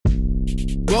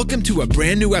Welcome to a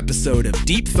brand new episode of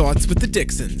Deep Thoughts with the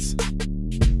Dixons.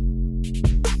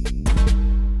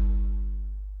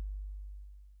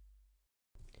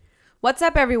 What's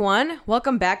up, everyone?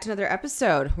 Welcome back to another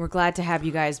episode. We're glad to have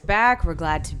you guys back. We're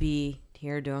glad to be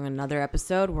here doing another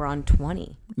episode. We're on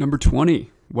 20. Number 20.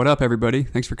 What up, everybody?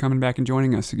 Thanks for coming back and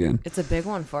joining us again. It's a big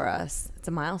one for us. It's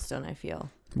a milestone, I feel.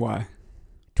 Why?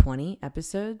 20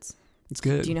 episodes? It's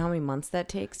good. Do you know how many months that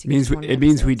takes? It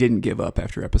means we didn't give up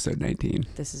after episode 19.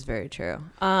 This is very true.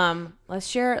 Let's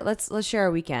share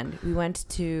our weekend. We went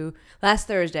to last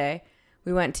Thursday.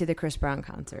 We went to the Chris Brown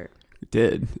concert. We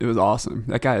did. It was awesome.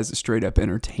 That guy is a straight up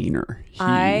entertainer.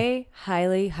 I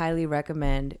highly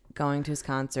recommend going to his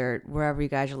concert wherever you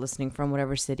guys are listening from,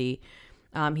 whatever city.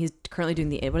 He's currently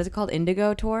doing what is it called?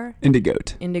 Indigo Tour?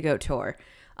 Indigo Tour.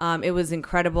 It was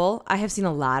incredible. I have seen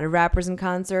a lot of rappers in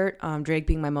concert, Drake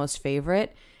being my most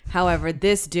favorite. However,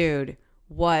 this dude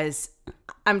was,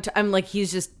 I'm like,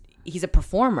 he's a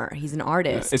performer. He's an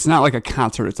artist. It's not like a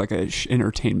concert. It's like an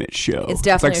entertainment show. It's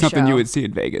definitely like something a show. You would see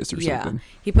in Vegas or something.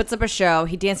 He puts up a show.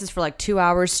 He dances for like 2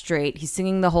 hours straight. He's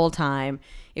singing the whole time.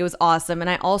 It was awesome. And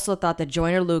I also thought that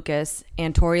Joyner Lucas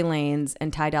and Tory Lanez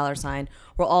and Ty Dolla $ign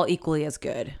were all equally as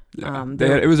good. Yeah.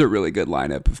 It was a really good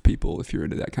lineup of people if you're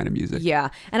into that kind of music. Yeah.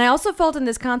 And I also felt in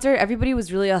this concert, everybody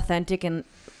was really authentic and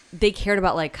they cared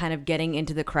about like kind of getting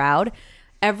into the crowd.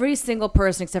 Every single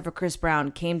person except for Chris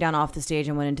Brown came down off the stage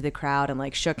and went into the crowd and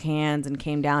like shook hands and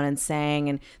came down and sang.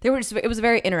 And it was a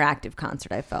very interactive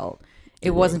concert, I felt.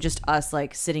 It wasn't just us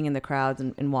like sitting in the crowds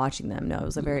and watching them. No, it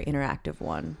was a very interactive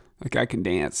one. That guy can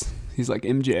dance. He's like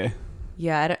MJ.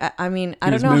 Yeah, I mean,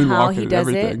 I don't know how he does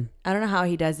it. I don't know how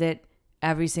he does it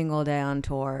every single day on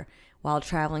tour while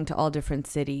traveling to all different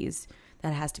cities.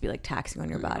 That has to be like taxing on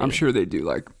your body. I'm sure they do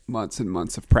like months and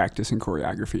months of practice and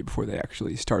choreography before they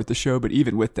actually start the show. But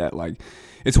even with that, like,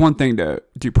 it's one thing to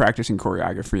do practice and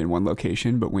choreography in one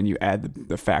location, but when you add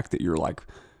the fact that you're like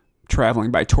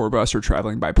traveling by tour bus or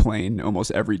traveling by plane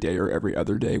almost every day or every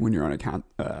other day when you're on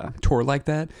a tour like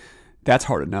that, that's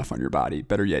hard enough on your body.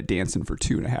 Better yet, dancing for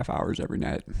 2.5 hours every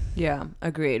night. Yeah,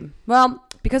 agreed. Well,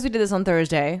 because we did this on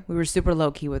Thursday, we were super low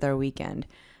key with our weekend.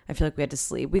 I feel like we had to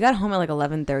sleep. We got home at like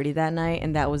 11:30 that night,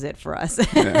 and that was it for us.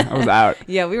 Yeah, I was out.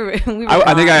 Yeah, we were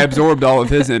I think I absorbed all of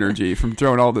his energy from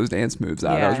throwing all those dance moves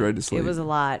out. Yeah, I was ready to sleep. It was a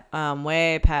lot,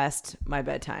 way past my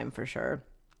bedtime for sure.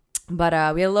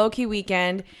 But we had a low-key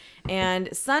weekend, and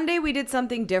Sunday we did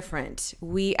something different.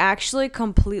 We actually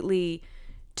completely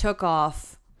took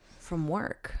off from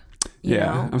work. You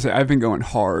know? I'm saying I've been going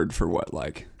hard for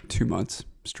like 2 months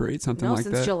straight, something like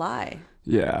that. Since July.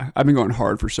 Yeah, I've been going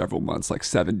hard for several months, like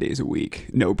 7 days a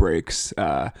week, no breaks.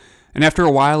 And after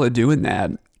a while of doing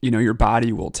that, your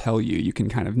body will tell you. You can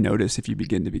kind of notice if you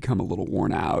begin to become a little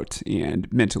worn out and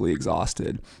mentally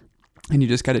exhausted. And you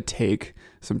just got to take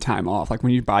some time off. Like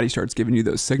when your body starts giving you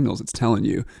those signals, it's telling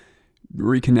you,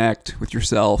 reconnect with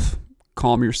yourself,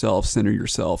 calm yourself, center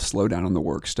yourself, slow down on the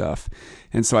work stuff.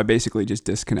 And so I basically just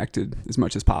disconnected as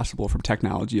much as possible from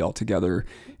technology altogether.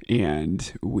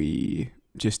 And we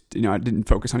just, I didn't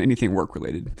focus on anything work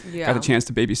related. Yeah. Got the chance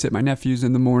to babysit my nephews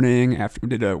in the morning,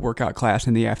 did a workout class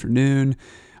in the afternoon.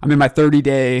 I'm in my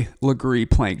 30-day Legree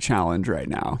plank challenge right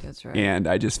now. That's right. And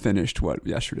I just finished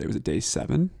yesterday? Was it day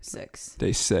 7? 6.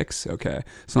 Day 6. Okay.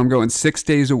 So I'm going 6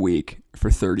 days a week for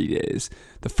 30 days.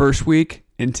 The first week,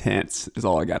 intense is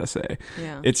all I got to say.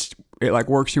 Yeah. It like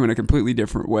works you in a completely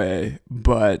different way,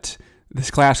 but this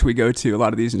class we go to, a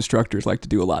lot of these instructors like to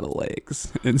do a lot of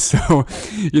legs. And so,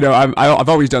 I've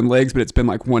always done legs, but it's been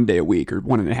like 1 day a week or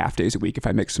 1.5 days a week if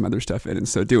I mix some other stuff in. And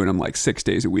so doing them like 6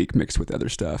 days a week mixed with other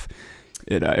stuff,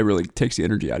 it really takes the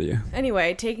energy out of you.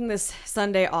 Anyway, taking this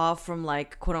Sunday off from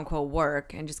like quote unquote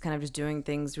work and just kind of just doing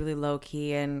things really low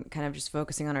key and kind of just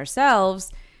focusing on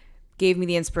ourselves gave me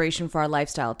the inspiration for our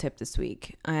lifestyle tip this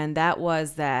week. And that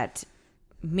was that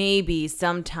maybe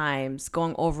sometimes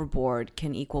going overboard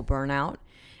can equal burnout.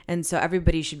 And so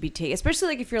everybody should be especially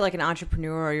like if you're like an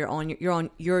entrepreneur or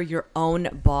you're your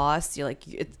own boss, you're like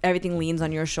everything leans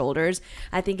on your shoulders.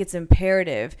 I think it's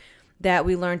imperative that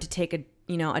we learn to take a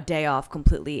day off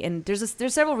completely. And there's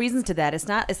several reasons to that. It's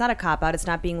not a cop out. It's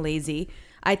not being lazy.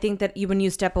 I think that when you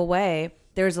step away,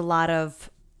 there's a lot of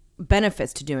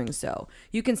benefits to doing so.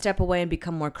 You can step away and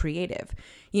become more creative.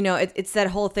 It's that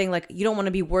whole thing, like you don't want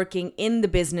to be working in the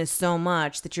business so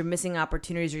much that you're missing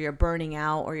opportunities or you're burning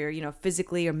out or you're,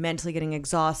 physically or mentally getting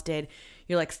exhausted.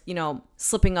 You're like,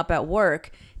 slipping up at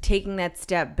work. Taking that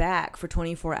step back for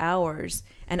 24 hours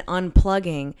and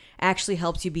unplugging actually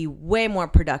helps you be way more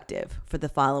productive for the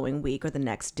following week or the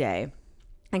next day.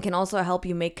 and can also help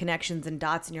you make connections and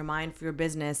dots in your mind for your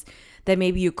business that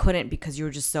maybe you couldn't because you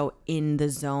were just so in the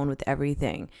zone with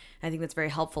everything. I think that's very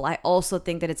helpful. I also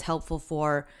think that it's helpful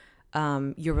for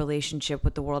your relationship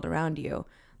with the world around you,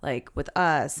 like with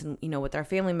us and, with our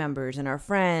family members and our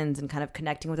friends, and kind of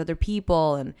connecting with other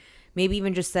people, and maybe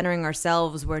even just centering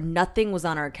ourselves where nothing was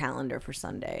on our calendar for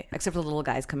Sunday, except for the little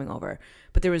guys coming over,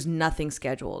 but there was nothing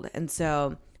scheduled. And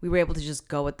so we were able to just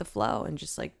go with the flow and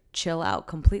just like chill out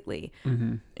completely.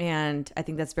 Mm-hmm. And I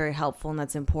think that's very helpful, and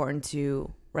that's important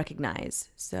to recognize.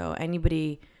 So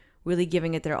anybody really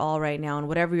giving it their all right now and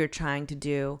whatever you're trying to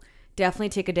do, definitely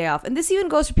take a day off. And this even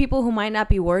goes for people who might not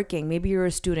be working. Maybe you're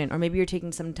a student, or maybe you're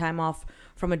taking some time off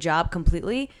from a job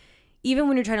completely. Even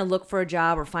when you're trying to look for a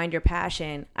job or find your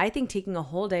passion, I think taking a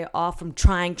whole day off from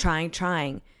trying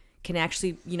can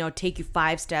actually, take you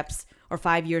 5 steps or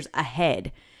 5 years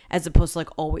ahead, as opposed to like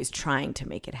always trying to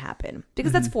make it happen,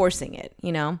 because that's forcing it,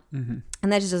 and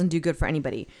that just doesn't do good for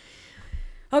anybody.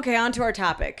 Okay, on to our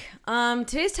topic.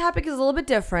 Today's topic is a little bit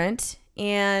different,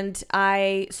 and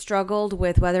I struggled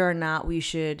with whether or not we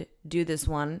should do this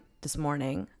one this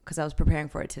morning because I was preparing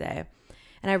for it today.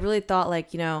 And I really thought,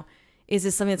 like, is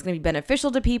this something that's going to be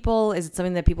beneficial to people? Is it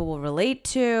something that people will relate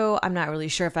to? I'm not really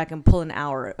sure if I can pull an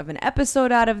hour of an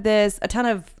episode out of this. A ton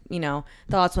of,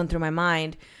 thoughts went through my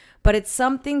mind. But it's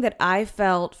something that I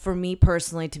felt, for me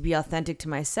personally, to be authentic to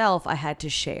myself, I had to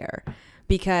share.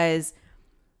 Because,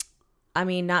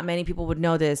 not many people would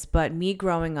know this, but me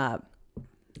growing up,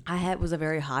 was a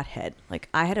very hothead. Like,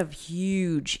 I had a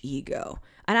huge ego.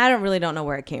 And I don't know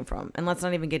where it came from. And let's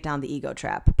not even get down the ego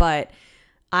trap. But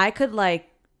I could,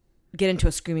 get into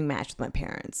a screaming match with my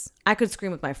parents. I could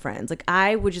scream with my friends. Like,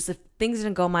 I would just, if things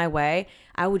didn't go my way,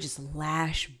 I would just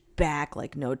lash back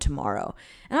like no tomorrow.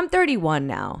 And I'm 31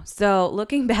 now. So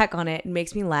looking back on it, it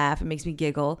makes me laugh. It makes me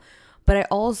giggle. But I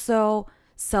also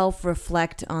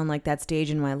self-reflect on that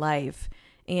stage in my life.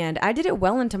 And I did it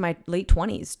well into my late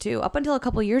 20s too, up until a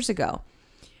couple years ago.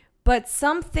 But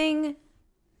something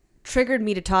triggered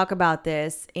me to talk about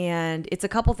this, and it's a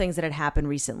couple things that had happened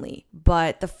recently.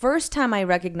 But the first time I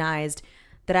recognized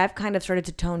that I've kind of started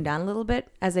to tone down a little bit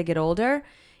as I get older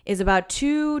is about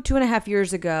 2.5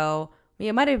 years ago.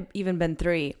 It might have even been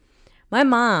 3. My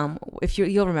mom, if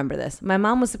you'll remember this, my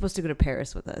mom was supposed to go to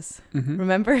Paris with us. Mm-hmm.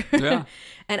 Remember? Yeah.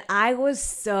 And I was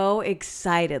so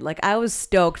excited. I was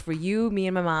stoked for you, me,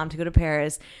 and my mom to go to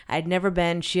Paris. I'd never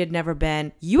been. She had never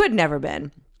been. You had never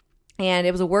been. And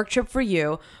it was a work trip for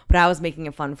you, but I was making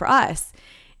it fun for us.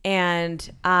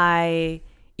 And I,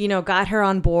 got her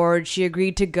on board. She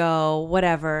agreed to go,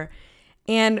 whatever.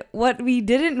 And what we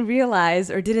didn't realize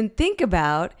or didn't think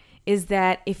about is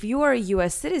that if you are a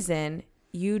U.S. citizen,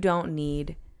 you don't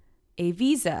need a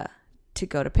visa to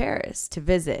go to Paris to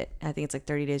visit. I think it's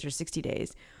 30 days or 60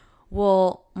 days.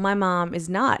 Well, my mom is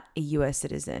not a U.S.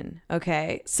 citizen,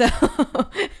 okay? So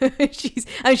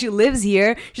she lives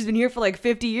here. She's been here for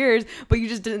 50 years, but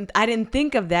I didn't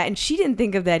think of that, and she didn't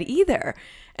think of that either.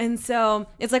 And so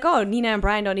it's oh, Nina and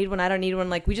Brian don't need one, I don't need one.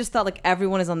 We just thought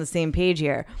everyone is on the same page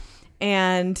here.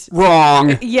 And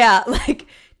wrong. Yeah,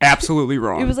 absolutely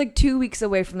wrong. It was 2 weeks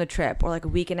away from the trip, or a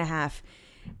week and a half.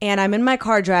 And I'm in my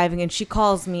car driving, and she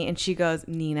calls me and she goes,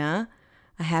 Nina,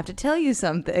 I have to tell you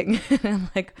something. And I'm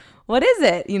like, what is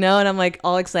it? And I'm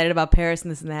all excited about Paris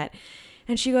and this and that.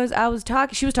 And she goes,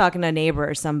 she was talking to a neighbor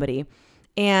or somebody.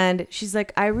 And she's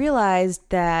like, I realized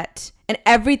that, and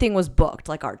everything was booked.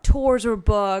 Our tours were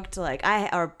booked.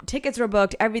 Our tickets were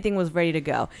booked. Everything was ready to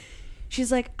go.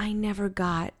 She's like, I never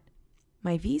got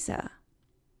my visa.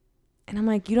 And I'm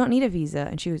like, you don't need a visa.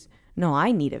 And she goes, no,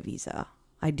 I need a visa.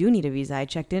 I do need a visa. I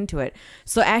checked into it.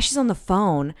 So as she's on the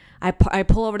phone, I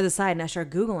pull over to the side and I start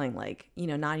Googling,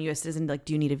 non-U.S. citizen,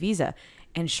 do you need a visa?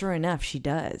 And sure enough, she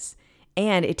does.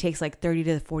 And it takes 30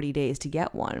 to 40 days to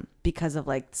get one because of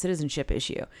citizenship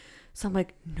issue. So I'm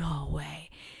like, no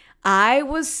way. I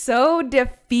was so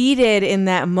defeated in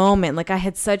that moment. I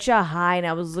had such a high, and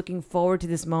I was looking forward to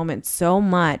this moment so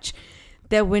much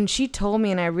that when she told me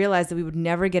and I realized that we would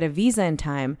never get a visa in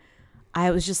time,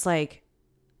 I was just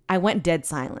I went dead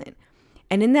silent.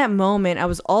 And in that moment, I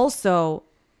was also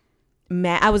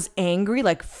mad. I was angry,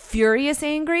 furious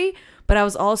angry, but I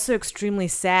was also extremely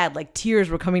sad. Tears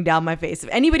were coming down my face. If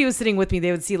anybody was sitting with me,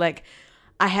 they would see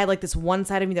I had this one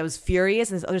side of me that was furious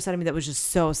and this other side of me that was just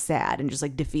so sad and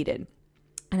just defeated.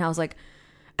 And I was and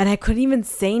I couldn't even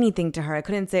say anything to her. I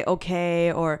couldn't say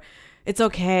okay or it's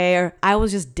okay, or I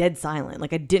was just dead silent.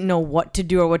 I didn't know what to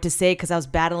do or what to say because I was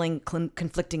battling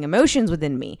conflicting emotions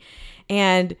within me.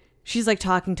 And she's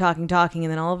talking,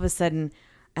 and then all of a sudden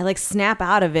I snap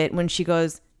out of it when she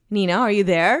goes, Nina, are you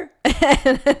there?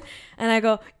 And I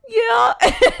go, yeah.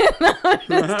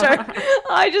 And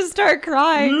I just start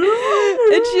crying.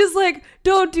 And she's like,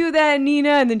 don't do that, Nina.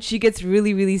 And then she gets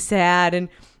really, really sad. And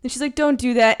she's like, don't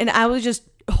do that. And I was just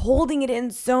holding it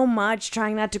in so much,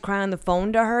 trying not to cry on the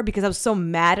phone to her because I was so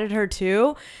mad at her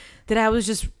too, that I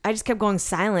just kept going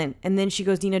silent. And then she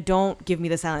goes, Nina, don't give me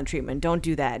the silent treatment. Don't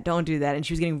do that. Don't do that. And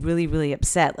she was getting really, really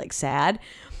upset, like sad.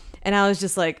 And I was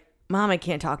just like, Mom, I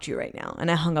can't talk to you right now. And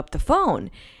I hung up the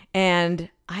phone. And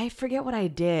I forget what I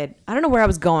did. I don't know where I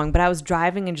was going, but I was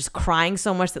driving and just crying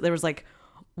so much that there was like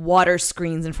water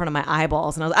screens in front of my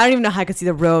eyeballs. And I don't even know how I could see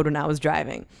the road when I was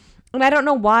driving. And I don't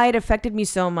know why it affected me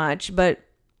so much, but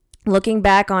looking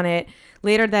back on it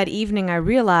later that evening, I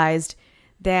realized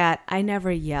that I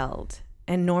never yelled.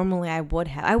 And normally I would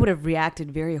have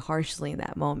reacted very harshly in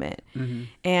that moment. Mm-hmm.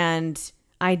 And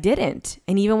I didn't.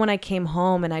 And even when I came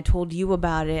home and I told you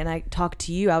about it and I talked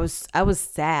to you, I was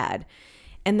sad.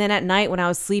 And then at night when I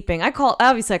was sleeping, I called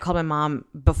my mom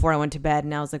before I went to bed,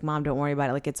 and I was like, Mom, don't worry about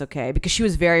it. Like, it's okay. Because she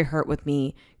was very hurt with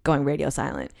me going radio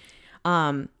silent.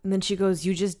 And then she goes,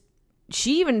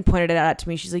 she even pointed it out to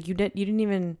me. She's like, you didn't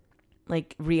even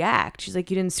like react. She's like,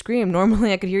 you didn't scream.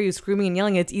 Normally I could hear you screaming and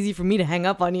yelling. It's easy for me to hang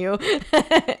up on you.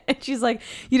 And she's like,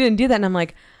 you didn't do that. And I'm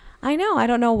like, I know. I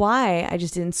don't know why. I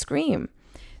just didn't scream.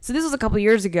 So this was a couple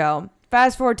years ago.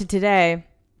 Fast forward to today.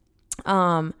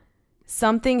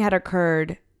 Something had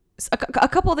occurred. A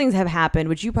couple of things have happened,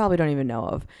 which you probably don't even know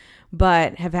of,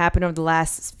 but have happened over the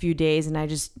last few days. And I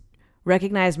just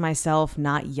recognized myself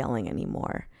not yelling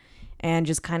anymore and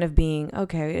just kind of being,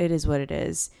 okay, it is what it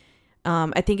is.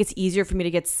 I think it's easier for me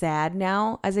to get sad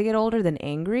now as I get older than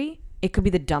angry. It could be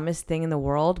the dumbest thing in the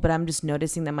world, but I'm just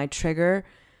noticing that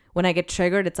when I get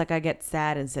triggered, it's like I get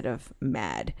sad instead of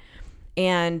mad.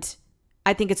 And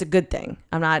I think it's a good thing.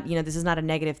 This is not a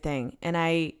negative thing. And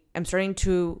I am starting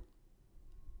to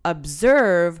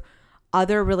observe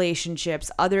other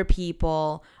relationships, other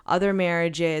people, other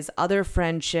marriages, other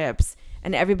friendships,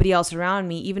 and everybody else around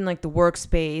me, even like the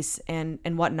workspace and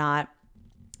whatnot,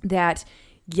 that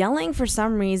yelling for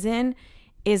some reason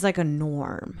is like a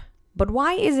norm. But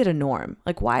why is it a norm?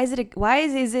 Like, why is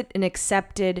it an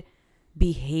accepted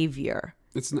behavior?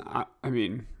 It's not,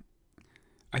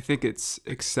 I think it's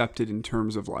accepted in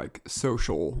terms of like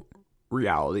social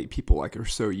reality. People like are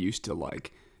so used to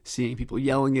like seeing people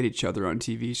yelling at each other on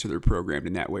TV, so they're programmed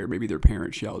in that way, or maybe their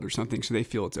parents yelled or something, so they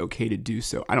feel it's okay to do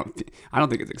so. I don't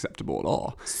think it's acceptable at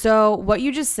all. So what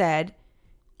you just said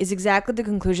is exactly the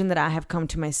conclusion that I have come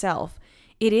to myself.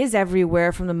 It is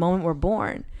everywhere from the moment we're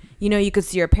born. You could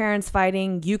see your parents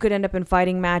fighting. You could end up in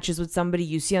fighting matches with somebody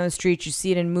you see on the street. You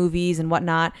see it in movies and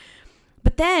whatnot.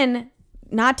 But then,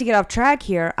 not to get off track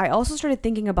here, I also started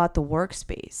thinking about the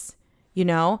workspace,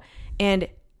 and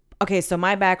okay, so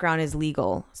my background is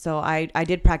legal. So I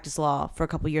did practice law for a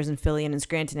couple of years in Philly and in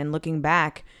Scranton. And looking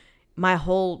back, my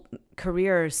whole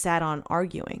career sat on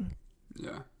arguing.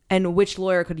 Yeah. And which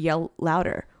lawyer could yell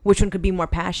louder? Which one could be more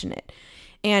passionate?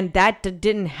 And that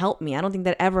didn't help me. I don't think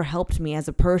that ever helped me as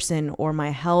a person or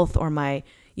my health or my,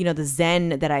 the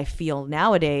zen that I feel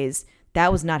nowadays.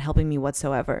 That was not helping me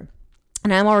whatsoever.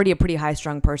 And I'm already a pretty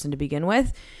high-strung person to begin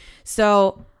with.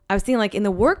 So I was thinking like in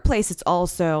the workplace, it's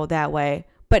also that way.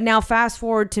 But now fast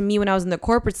forward to me when I was in the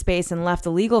corporate space and left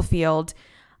the legal field,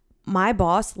 my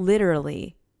boss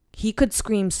literally, he could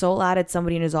scream so loud at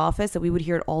somebody in his office that we would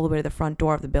hear it all the way to the front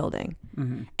door of the building.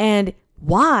 Mm-hmm. And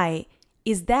why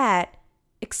is that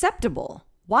acceptable?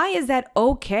 Why is that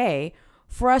okay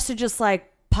for us to just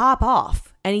like pop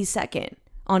off any second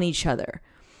on each other?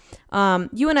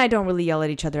 You and I don't really yell at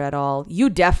each other at all. You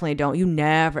definitely don't. You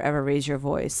never, ever raise your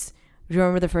voice. Do you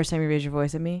remember the first time you raised your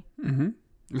voice at me? Mm-hmm.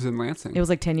 It was in Lansing. It was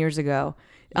like 10 years ago.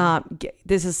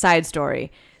 This is a side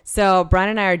story. So Brian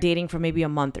and I are dating for maybe a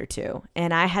month or two.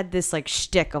 And I had this like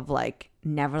shtick of like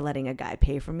never letting a guy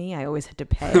pay for me. I always had to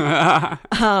pay.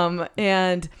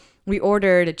 And we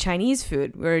ordered Chinese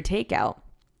food. We were a takeout.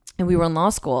 And we were in law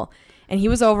school. And he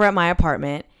was over at my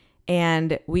apartment.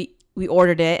 And we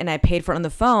ordered it. And I paid for it on the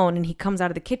phone. And he comes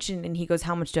out of the kitchen. And he goes,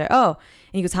 how much do I owe? And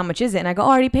he goes, how much is it? And I go, oh,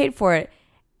 I already paid for it.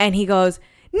 And he goes,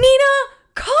 Nina,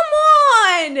 come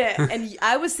on. And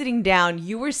I was sitting down.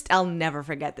 I'll never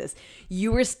forget this.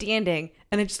 You were standing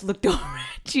and I just looked over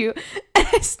at you and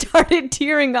I started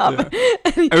tearing up. Yeah.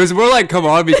 It was more like, come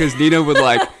on, because Nina would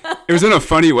like, it was in a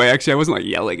funny way. Actually, I wasn't like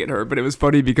yelling at her, but it was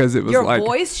funny because it was your like. Your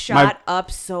voice shot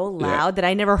up so loud that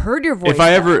I never heard your voice.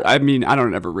 I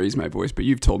don't ever raise my voice, but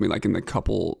you've told me like in the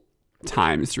couple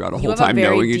times throughout a whole time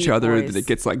knowing each other that it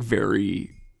gets like very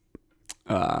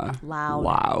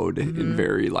loud and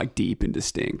very like deep and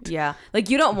distinct. Yeah. Like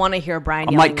you don't want to hear Brian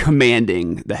I'm yelling. like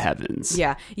commanding the heavens.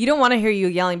 Yeah. You don't want to hear you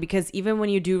yelling because even when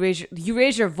you do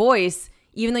raise your voice,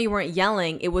 even though you weren't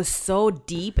yelling, it was so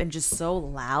deep and just so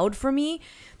loud for me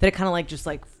that it kind of like just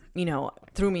like, you know,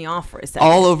 threw me off for a second.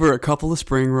 All over a couple of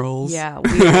spring rolls. Yeah.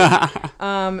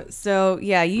 Weird. So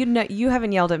yeah, you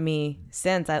haven't yelled at me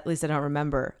since, at least I don't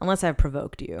remember, unless I've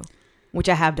provoked you, which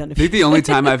I have done. I think the only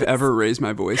time I've ever raised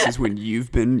my voice is when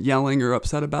you've been yelling or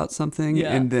upset about something.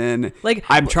 Yeah. And then like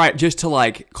I'm trying just to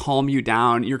like calm you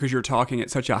down. Because you're talking at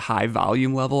such a high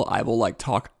volume level. I will like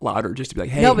talk louder just to be like,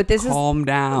 hey, calm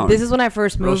down. This is when I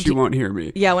first moved. Or else you won't hear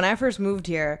me. Yeah. When I first moved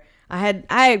here,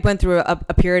 I went through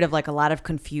a period of like a lot of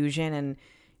confusion and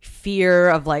fear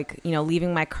of like, you know,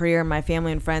 leaving my career and my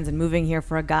family and friends and moving here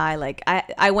for a guy. Like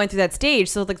I went through that stage.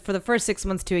 So like for the first 6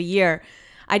 months to a year,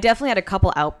 I definitely had a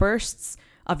couple outbursts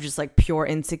of just like pure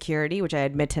insecurity, which I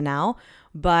admit to now.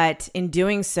 But in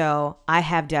doing so, I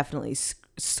have definitely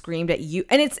screamed at you.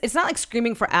 And it's not like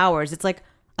screaming for hours. It's like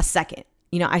a second.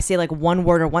 You know, I say like one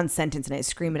word or one sentence and I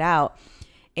scream it out.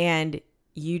 And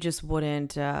you just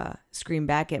wouldn't scream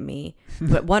back at me.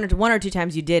 But one or two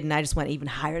times you did, and I just went even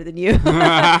higher than you.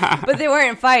 But they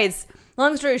weren't fights.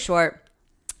 Long story short,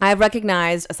 I've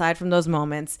recognized, aside from those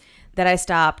moments, that I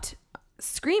stopped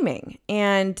screaming.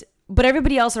 But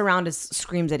everybody else around us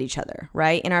screams at each other,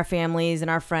 right? In our families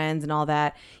and our friends and all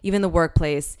that, even the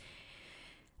workplace.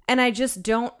 And I just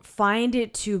don't find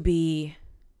it to be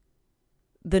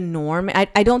the norm.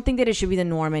 I don't think that it should be the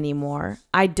norm anymore.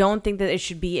 I don't think that it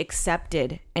should be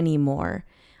accepted anymore.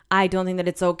 I don't think that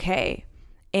it's okay.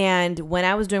 And when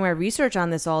I was doing my research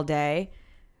on this all day,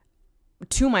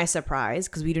 to my surprise,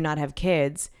 because we do not have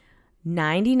kids,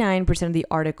 99% of the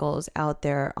articles out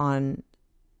there on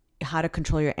how to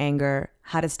control your anger,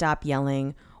 how to stop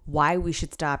yelling, why we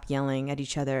should stop yelling at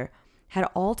each other, had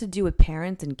all to do with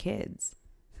parents and kids.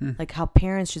 Like how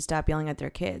parents should stop yelling at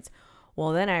their kids.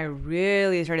 Well, then I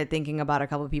really started thinking about a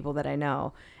couple of people that I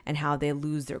know and how they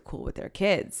lose their cool with their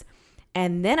kids.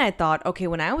 And then I thought, okay,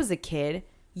 when I was a kid,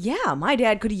 yeah, my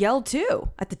dad could yell too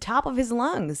at the top of his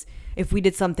lungs if we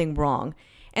did something wrong.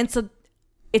 And so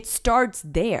it starts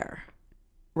there,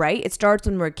 right? It starts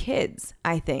when we're kids,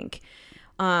 I think.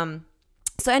 So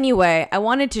anyway, I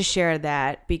wanted to share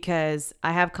that because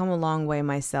I have come a long way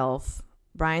myself.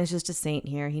 Brian's just a saint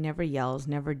here. He never yells,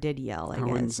 never did yell, I guess.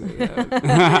 Wouldn't say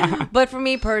that. But for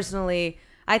me personally,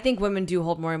 I think women do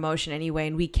hold more emotion anyway,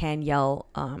 and we can yell.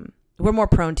 We're more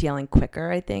prone to yelling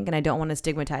quicker, I think, and I don't want to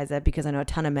stigmatize that because I know a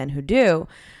ton of men who do.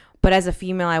 But as a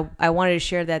female, I wanted to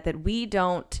share that we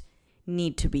don't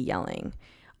need to be yelling.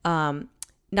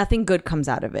 Nothing good comes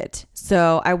out of it.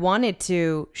 So I wanted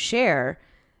to share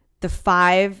the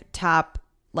 5 top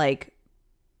like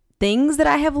things that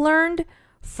I have learned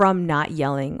from not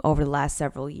yelling over the last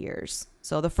several years.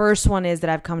 So the first one is that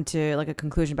I've come to like a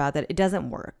conclusion about that it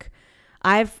doesn't work.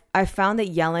 I've found that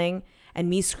yelling and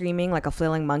me screaming like a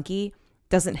flailing monkey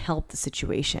doesn't help the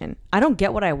situation. I don't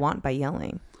get what I want by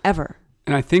yelling ever.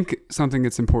 And I think something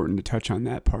that's important to touch on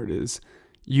that part is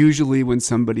usually when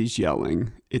somebody's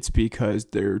yelling, it's because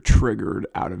they're triggered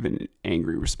out of an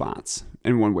angry response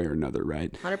in one way or another,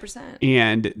 right? 100%.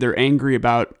 And they're angry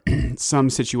about some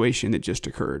situation that just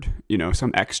occurred, you know,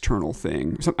 some external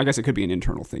thing. I guess it could be an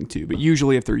internal thing too, but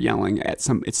usually if they're yelling at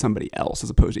it's somebody else as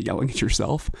opposed to yelling at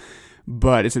yourself.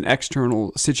 But it's an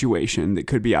external situation that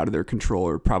could be out of their control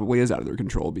or probably is out of their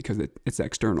control because it's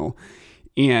external.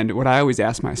 And what I always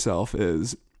ask myself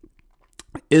is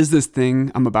this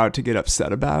thing I'm about to get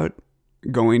upset about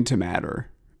going to matter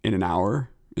in an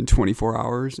hour, in 24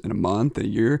 hours, in a month, a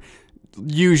year?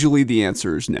 Usually the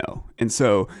answer is no. And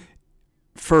so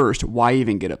first, why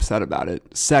even get upset about it?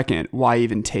 Second, why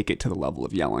even take it to the level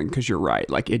of yelling? Because you're right.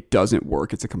 Like, it doesn't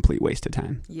work. It's a complete waste of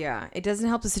time. Yeah, it doesn't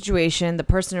help the situation. The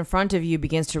person in front of you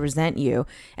begins to resent you.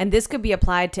 And this could be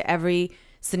applied to every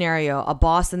scenario. A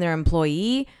boss and their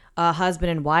employee, a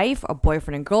husband and wife, a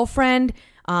boyfriend and girlfriend,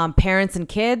 parents and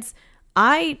kids.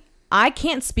 I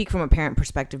can't speak from a parent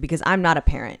perspective because I'm not a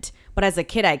parent, but as a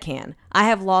kid, I can. I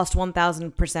have lost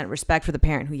 1,000% respect for the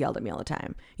parent who yelled at me all the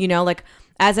time. You know, like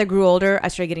as I grew older, I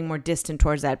started getting more distant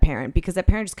towards that parent because that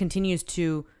parent just continues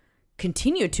to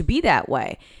be that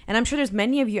way. And I'm sure there's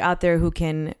many of you out there who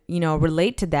can, you know,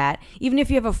 relate to that. Even if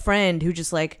you have a friend who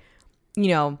just like, you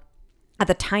know, at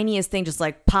the tiniest thing just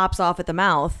like pops off at the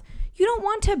mouth, you don't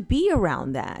want to be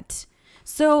around that.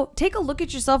 So take a look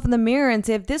at yourself in the mirror and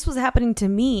say, if this was happening to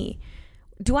me,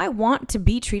 do I want to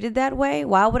be treated that way?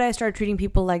 Why would I start treating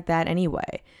people like that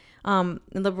anyway? And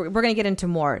we're going to get into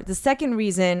more. The second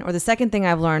reason or the second thing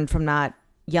I've learned from not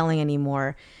yelling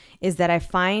anymore is that I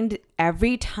find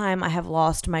every time I have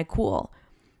lost my cool,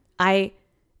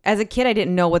 as a kid, I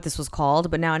didn't know what this was called,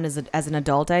 but now as an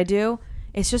adult, I do.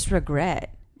 It's just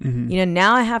regret.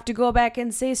 Now I have to go back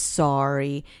and say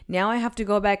sorry. Now I have to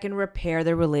go back and repair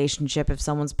the relationship if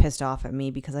someone's pissed off at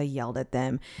me because I yelled at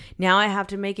them. Now I have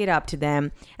to make it up to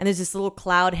them. And there's this little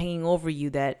cloud hanging over you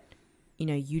that,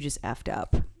 you just effed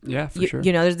up. Yeah, for sure.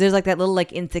 There's like that little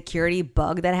like insecurity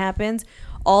bug that happens,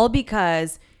 all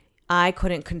because I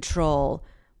couldn't control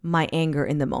my anger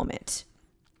in the moment.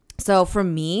 So for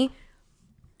me,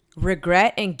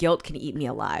 regret and guilt can eat me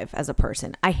alive as a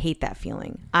person. I hate that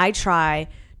feeling. I try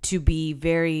to be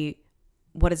very,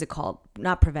 what is it called?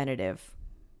 Not preventative.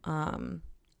 I'm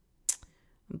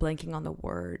blanking on the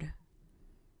word.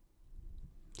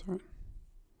 Sorry.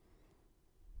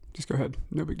 Just go ahead.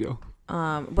 No big deal.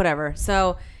 Whatever.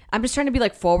 So I'm just trying to be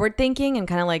like forward thinking and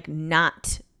kind of like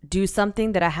not do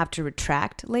something that I have to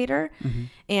retract later.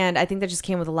 And I think that just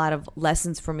came with a lot of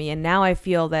lessons for me. And now I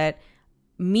feel that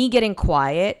me getting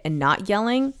quiet and not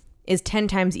yelling is 10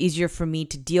 times easier for me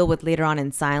to deal with later on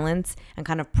in silence and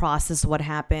kind of process what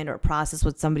happened or process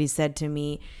what somebody said to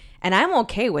me. And I'm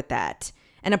okay with that.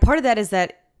 And a part of that is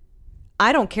that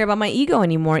I don't care about my ego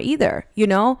anymore either.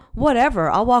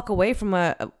 Whatever. I'll walk away from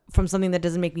something that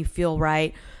doesn't make me feel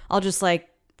right. I'll just like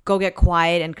go get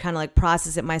quiet and kind of like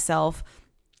process it myself.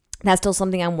 That's still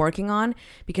something I'm working on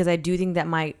because I do think that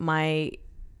my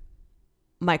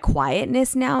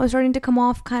quietness now is starting to come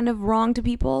off kind of wrong to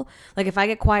people. Like if I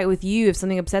get quiet with you, if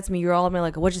something upsets me, you're all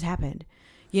like, what just happened?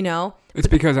 It's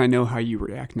because I know how you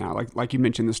react now. Like you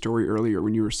mentioned the story earlier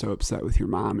when you were so upset with your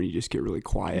mom and you just get really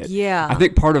quiet. Yeah. I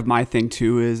think part of my thing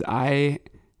too is I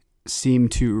seem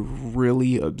to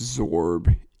really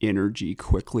absorb energy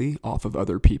quickly off of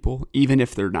other people, even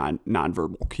if they're not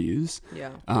nonverbal cues.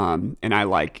 Yeah. And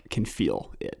I can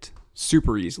feel it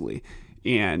super easily.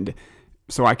 And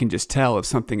so I can just tell if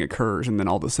something occurs and then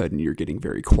all of a sudden you're getting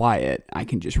very quiet. I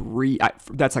can just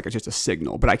that's like just a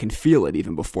signal, but I can feel it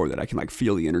even before that. I can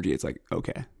feel the energy. It's like,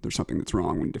 okay, there's something that's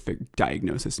wrong. We need to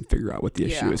diagnose this and figure out what the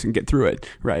issue is and get through it.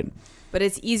 Right. But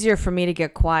it's easier for me to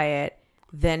get quiet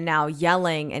than now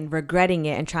yelling and regretting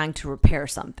it and trying to repair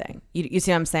something. You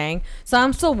see what I'm saying? So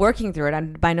I'm still working through it.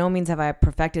 And by no means have I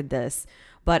perfected this,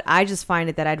 but I just find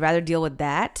it that I'd rather deal with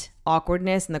that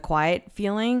awkwardness and the quiet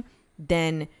feeling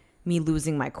than me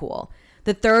losing my cool.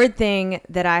 The third thing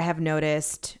that I have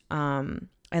noticed and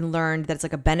learned that's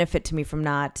like a benefit to me from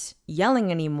not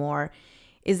yelling anymore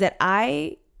is that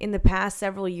in the past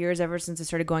several years, ever since I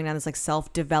started going down this like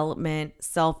self-development,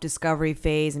 self-discovery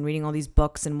phase and reading all these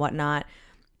books and whatnot,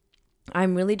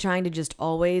 I'm really trying to just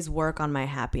always work on my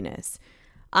happiness.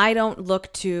 I don't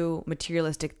look to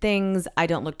materialistic things. I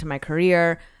don't look to my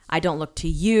career. I don't look to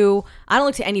you. I don't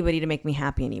look to anybody to make me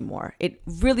happy anymore. It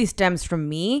really stems from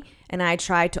me, and I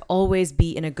try to always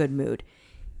be in a good mood.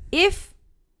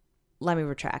 Let me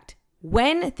retract.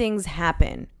 When things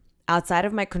happen outside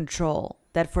of my control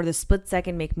that for the split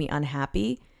second make me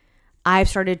unhappy, I've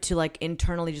started to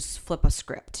internally just flip a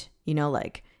script,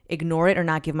 ignore it or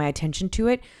not give my attention to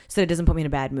it so that it doesn't put me in a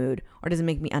bad mood or doesn't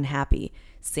make me unhappy.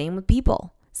 Same with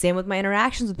people. Same with my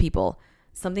interactions with people.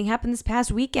 Something happened this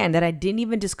past weekend that I didn't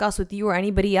even discuss with you or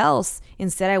anybody else.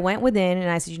 Instead, I went within and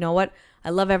I said, you know what? I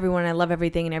love everyone. I love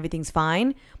everything and everything's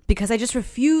fine because I just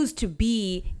refuse to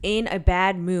be in a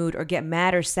bad mood or get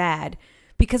mad or sad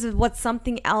because of what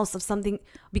someone else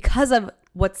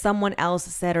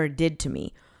said or did to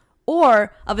me,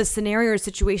 or of a scenario or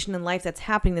situation in life that's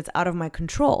happening that's out of my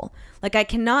control. I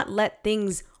cannot let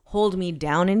things hold me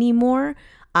down anymore.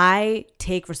 I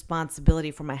take responsibility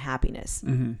for my happiness.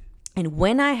 Mm-hmm. And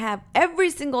when I have every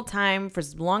single time for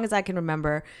as long as I can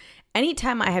remember,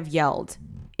 anytime I have yelled,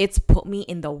 it's put me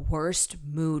in the worst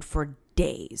mood for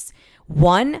days.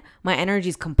 One, my energy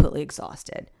is completely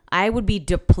exhausted. I would be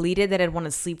depleted that I'd want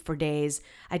to sleep for days.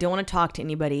 I don't want to talk to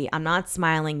anybody. I'm not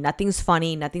smiling. Nothing's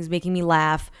funny. Nothing's making me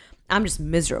laugh. I'm just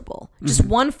miserable. Mm-hmm. Just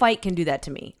one fight can do that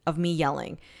to me, of me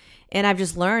yelling. And I've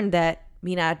just learned that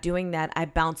me not doing that, I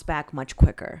bounce back much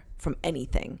quicker from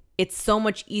anything. It's so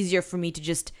much easier for me to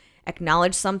just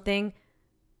acknowledge something,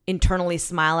 internally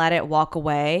smile at it, walk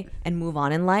away, and move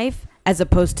on in life, as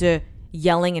opposed to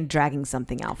yelling and dragging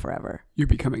something out forever. You're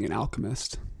becoming an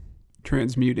alchemist,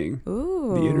 transmuting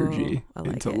the energy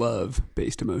into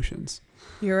love-based emotions.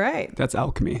 You're right. That's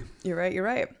alchemy. You're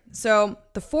right. So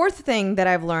the fourth thing that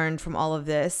I've learned from all of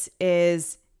this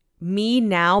is me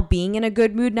now being in a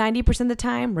good mood 90% of the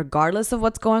time, regardless of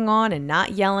what's going on, and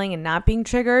not yelling and not being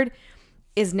triggered,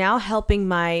 is now helping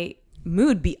my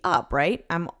mood be up, right?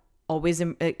 I'm always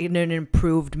in an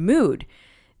improved mood.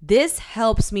 This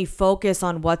helps me focus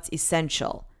on what's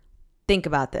essential. think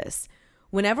about this.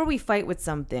 Whenever we fight with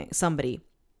somebody,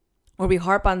 or we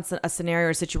harp on a scenario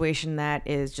or situation that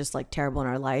is just like terrible in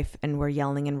our life and we're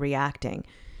yelling and reacting,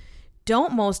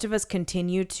 don't most of us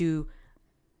continue to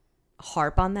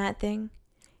harp on that thing?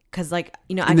 Because like,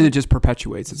 you know, and then it just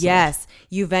perpetuates itself. Yes.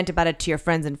 You vent about it to your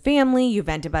friends and family. You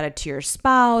vent about it to your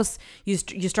spouse. You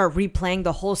start replaying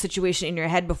the whole situation in your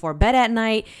head before bed at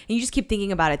night. And you just keep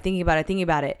thinking about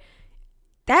it.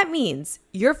 That means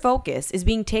your focus is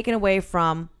being taken away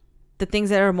from the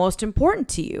things that are most important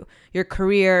to you. Your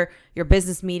career, your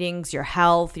business meetings, your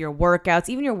health, your workouts.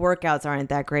 Even your workouts aren't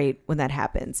that great when that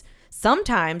happens.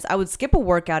 Sometimes I would skip a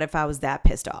workout if I was that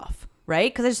pissed off.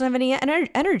 Right? Because I just don't have any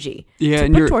energy to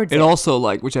put towards it. Also,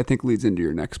 like, which I think leads into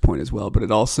your next point as well, but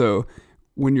it also,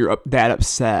 when you're that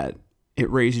upset, it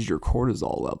raises your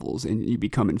cortisol levels and you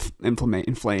become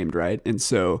inflamed, right? And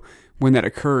so when that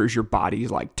occurs, your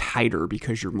body's like tighter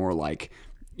because you're more like,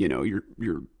 you know,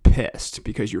 you're pissed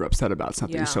because you're upset about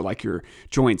something. Yeah. So like your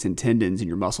joints and tendons and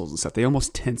your muscles and stuff, they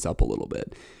almost tense up a little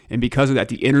bit. And because of that,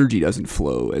 the energy doesn't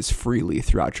flow as freely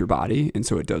throughout your body. And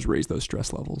so it does raise those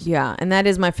stress levels. Yeah. And that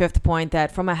is my fifth point,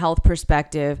 that from a health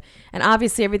perspective, and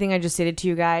obviously everything I just stated to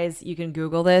you guys, you can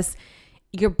Google this,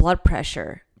 your blood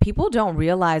pressure. People don't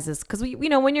realize this because you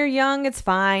know, when you're young, it's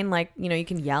fine. Like, you know, you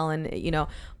can yell and, you know,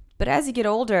 but as you get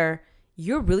older,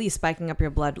 you're really spiking up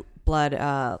your blood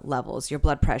levels, your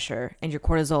blood pressure and your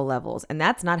cortisol levels. And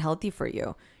that's not healthy for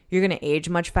you. You're going to age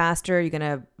much faster. You're going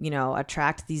to, you know,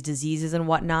 attract these diseases and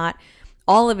whatnot.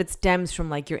 All of it stems from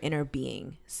like your inner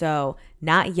being. So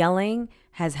not yelling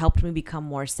has helped me become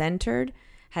more centered,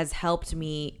 has helped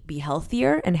me be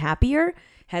healthier and happier,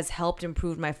 has helped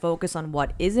improve my focus on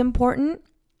what is important.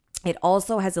 It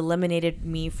also has eliminated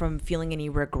me from feeling any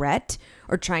regret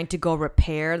or trying to go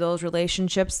repair those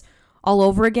relationships all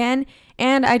over again.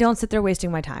 And I don't sit there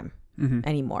wasting my time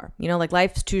anymore. You know, like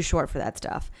life's too short for that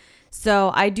stuff.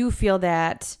 So I do feel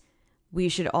that we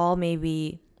should all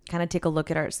maybe kind of take a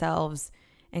look at ourselves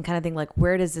and kind of think like,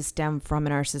 where does this stem from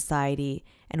in our society?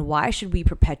 And why should we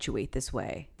perpetuate this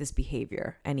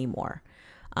behavior anymore?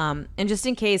 And just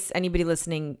in case anybody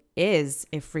listening is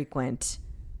a frequent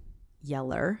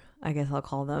yeller, I guess I'll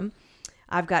call them,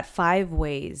 I've got 5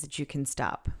 ways that you can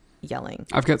stop yelling.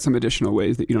 I've got some additional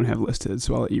ways that you don't have listed,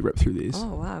 so I'll let you rip through these.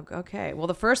 Oh, wow. Okay. Well,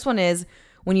 the first one is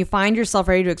when you find yourself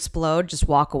ready to explode, just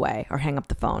walk away or hang up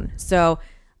the phone. So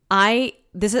I'm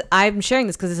sharing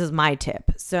this because this is my tip.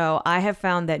 So I have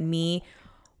found that me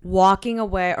walking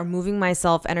away or moving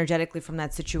myself energetically from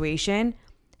that situation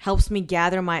helps me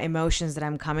gather my emotions that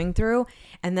I'm coming through,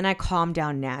 and then I calm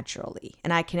down naturally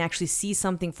and I can actually see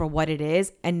something for what it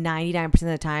is. And 99% of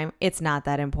the time, it's not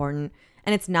that important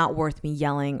and it's not worth me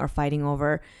yelling or fighting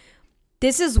over.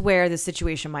 This is where the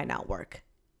situation might not work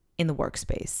in the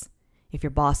workspace. If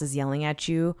your boss is yelling at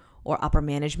you or upper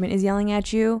management is yelling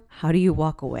at you, how do you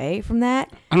walk away from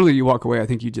that? I don't think you walk away. I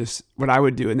think you just, what I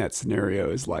would do in that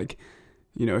scenario is like,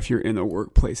 you know, if you're in a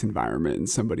workplace environment and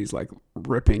somebody's like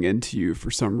ripping into you for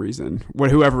some reason,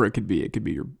 whoever it could be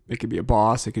a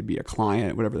boss, it could be a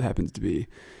client, whatever it happens to be,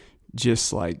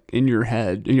 just like in your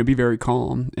head, you know, be very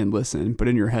calm and listen, but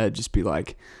in your head, just be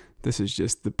like, this is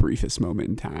just the briefest moment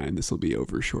in time. This will be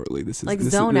over shortly. This is like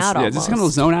zone out. Yeah, just kind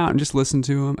of zone out and just listen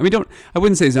to them. I mean, I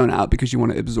wouldn't say zone out because you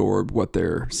want to absorb what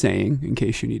they're saying in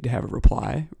case you need to have a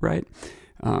reply, right?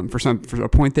 For a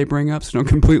point they bring up, so don't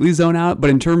completely zone out. But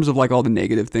in terms of like all the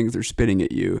negative things they're spitting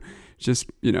at you,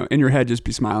 just, you know, in your head, just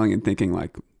be smiling and thinking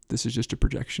like, this is just a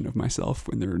projection of myself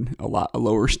when they're in a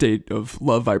lower state of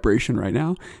love vibration right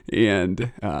now.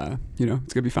 And, you know,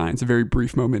 it's gonna be fine. It's a very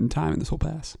brief moment in time and this will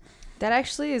pass. That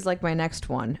actually is like my next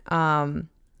one.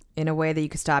 In a way that you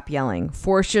could stop yelling,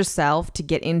 force yourself to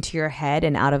get into your head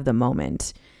and out of the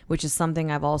moment, which is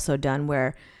something I've also done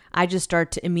where I just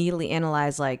start to immediately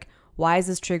analyze like, why is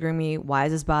this triggering me? Why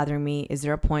is this bothering me? Is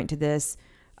there a point to this?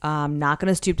 I'm not going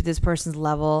to stoop to this person's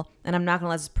level, and I'm not going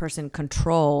to let this person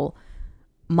control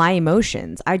my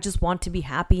emotions. I just want to be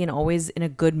happy and always in a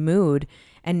good mood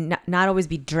and not always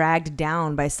be dragged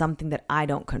down by something that I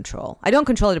don't control. I don't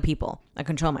control other people. I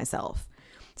control myself.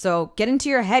 So get into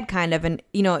your head kind of and,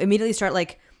 you know, immediately start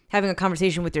like having a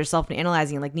conversation with yourself and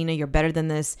analyzing like, Nina, you're better than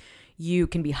this. You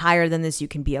can be higher than this. You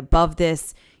can be above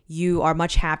this. You are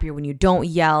much happier when you don't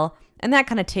yell. And that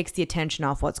kind of takes the attention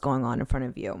off what's going on in front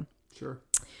of you. Sure.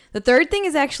 The third thing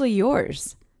is actually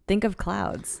yours. Think of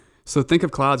clouds. So think of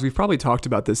clouds. We've probably talked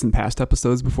about this in past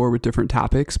episodes before with different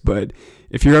topics, but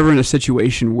if you're ever in a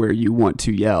situation where you want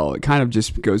to yell, it kind of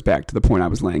just goes back to the point I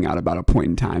was laying out about a point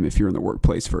in time if you're in the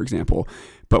workplace, for example.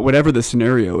 But whatever the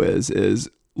scenario is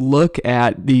look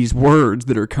at these words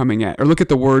that are coming at, or look at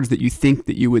the words that you think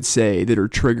that you would say that are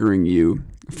triggering you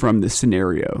from this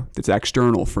scenario that's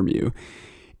external from you.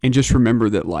 And just remember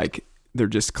that like they're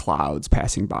just clouds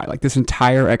passing by. Like this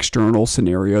entire external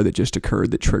scenario that just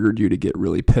occurred that triggered you to get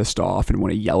really pissed off and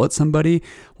want to yell at somebody.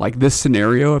 Like this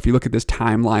scenario, if you look at this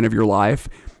timeline of your life,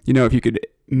 you know, if you could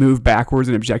move backwards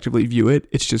and objectively view it,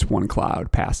 it's just one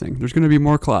cloud passing. There's going to be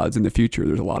more clouds in the future.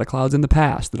 There's a lot of clouds in the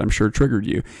past that I'm sure triggered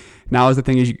you. Now is the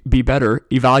thing is, you be better,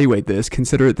 evaluate this,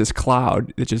 consider it this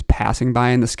cloud that's just passing by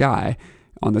in the sky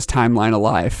on this timeline of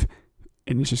life.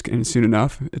 And it's just, and soon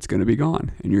enough, it's going to be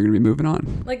gone and you're going to be moving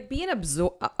on. Like be an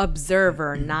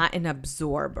observer, not an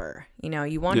absorber. You know,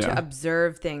 you want to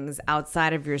observe things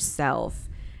outside of yourself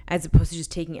as opposed to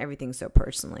just taking everything so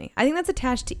personally. I think that's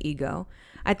attached to ego.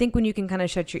 I think when you can kind of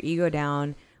shut your ego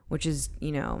down, which is,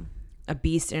 you know, a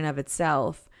beast in and of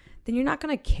itself, then you're not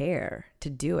going to care to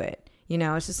do it. You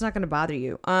know, it's just not going to bother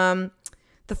you.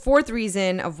 The fourth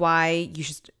reason of why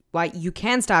you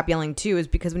can stop yelling too is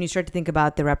because when you start to think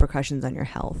about the repercussions on your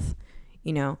health,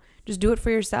 you know, just do it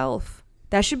for yourself.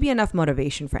 That should be enough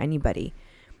motivation for anybody.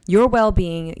 Your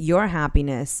well-being, your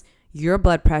happiness, your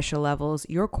blood pressure levels,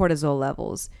 your cortisol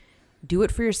levels. Do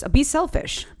it for yourself. Be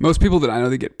selfish. Most people that I know,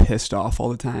 they get pissed off all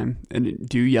the time and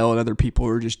do yell at other people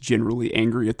or just generally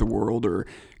angry at the world or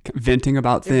venting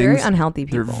about things. Very unhealthy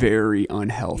people. They're very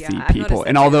unhealthy people.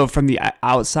 And although from the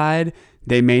outside,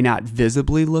 they may not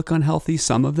visibly look unhealthy,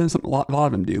 some of them, a lot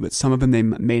of them do, but some of them, they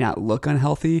may not look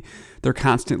unhealthy. They're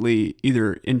constantly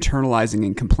either internalizing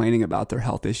and complaining about their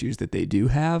health issues that they do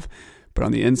have. But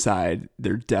on the inside,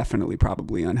 they're definitely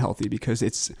probably unhealthy because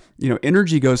it's, you know,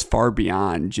 energy goes far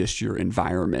beyond just your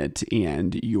environment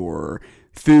and your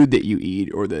food that you eat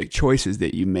or the choices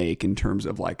that you make in terms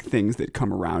of like things that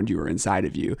come around you or inside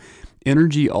of you.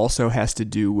 Energy also has to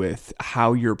do with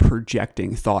how you're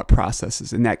projecting thought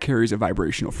processes, and that carries a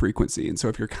vibrational frequency. And so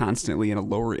if you're constantly in a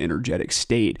lower energetic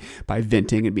state by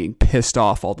venting and being pissed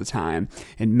off all the time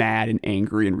and mad and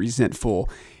angry and resentful,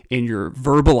 and you're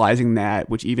verbalizing that,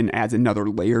 which even adds another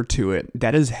layer to it,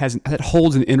 that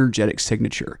holds an energetic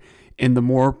signature. And the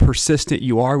more persistent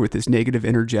you are with this negative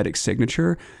energetic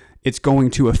signature, it's going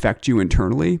to affect you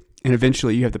internally. And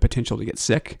eventually you have the potential to get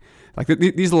sick. Like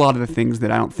these are a lot of the things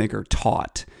that I don't think are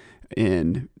taught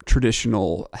in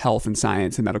traditional health and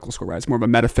science and medical school, right? It's more of a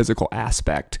metaphysical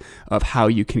aspect of how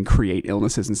you can create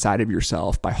illnesses inside of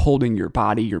yourself by holding your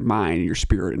body, your mind, and your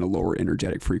spirit in a lower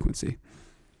energetic frequency.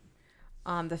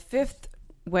 The fifth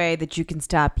way that you can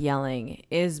stop yelling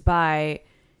is by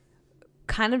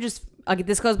kind of just,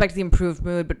 this goes back to the improved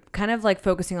mood, but kind of like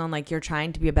focusing on like you're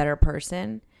trying to be a better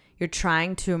person. You're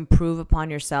trying to improve upon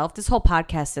yourself. This whole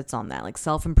podcast sits on that, like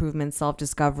self-improvement,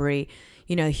 self-discovery,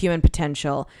 you know, human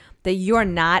potential, that you are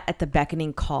not at the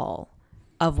beckoning call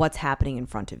of what's happening in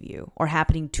front of you or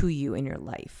happening to you in your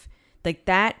life. Like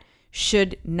that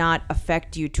should not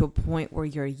affect you to a point where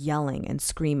you're yelling and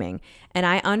screaming. And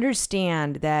I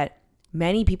understand that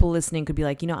many people listening could be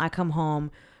like, you know, I come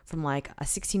home from like a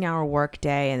 16-hour work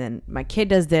day and then my kid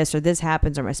does this or this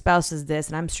happens or my spouse does this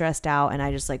and I'm stressed out and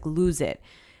I just like lose it.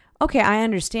 Okay, I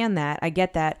understand that. I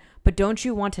get that. But don't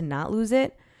you want to not lose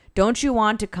it? Don't you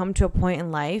want to come to a point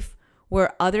in life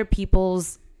where other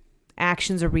people's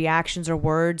actions or reactions or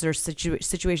words or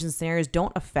situations, scenarios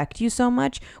don't affect you so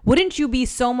much? Wouldn't you be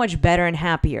so much better and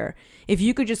happier if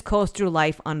you could just coast through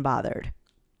life unbothered?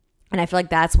 And I feel like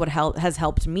that's what has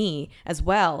helped me as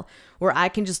well, where I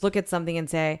can just look at something and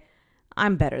say,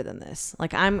 I'm better than this.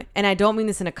 Like and I don't mean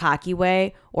this in a cocky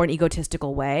way or an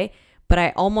egotistical way, but I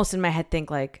almost in my head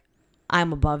think like,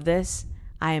 I'm above this,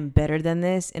 I am better than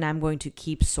this, and I'm going to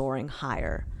keep soaring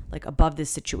higher, like above this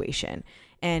situation.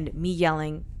 And me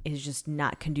yelling is just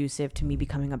not conducive to me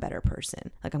becoming a better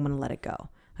person. Like I'm going to let it go.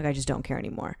 Like I just don't care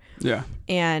anymore. Yeah.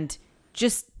 And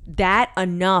just that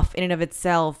enough in and of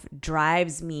itself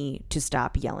drives me to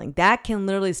stop yelling. That can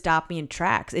literally stop me in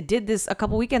tracks. It did this a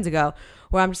couple weekends ago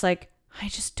where I'm just like, I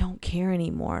just don't care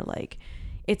anymore. Like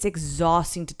it's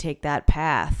exhausting to take that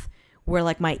path where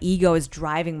like my ego is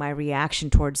driving my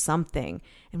reaction towards something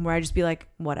and where I just be like,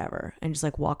 whatever, and just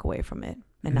like walk away from it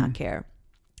and not care.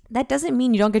 That doesn't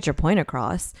mean you don't get your point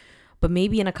across, but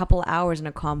maybe in a couple of hours in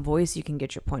a calm voice, you can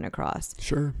get your point across.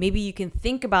 Sure. Maybe you can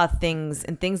think about things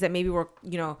and things that maybe were,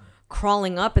 you know,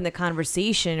 crawling up in the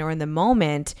conversation or in the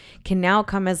moment can now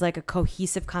come as like a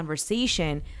cohesive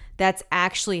conversation that's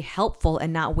actually helpful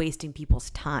and not wasting people's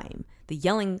time. The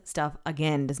yelling stuff,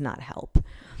 again, does not help.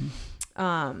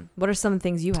 What are some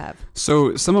things you have?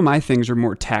 So some of my things are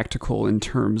more tactical in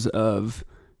terms of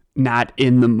not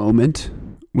in the moment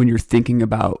when you're thinking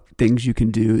about things you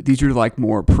can do. These are like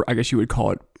more, I guess you would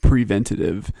call it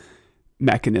preventative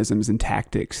mechanisms and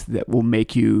tactics that will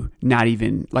make you not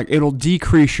even, like, it'll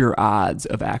decrease your odds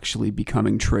of actually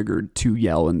becoming triggered to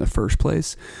yell in the first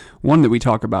place. One that we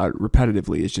talk about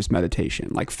repetitively is just meditation.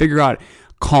 Like, figure out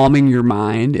calming your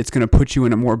mind. It's going to put you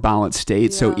in a more balanced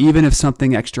state. Yeah. So even if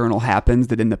something external happens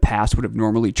that in the past would have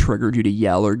normally triggered you to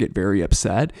yell or get very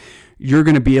upset, you're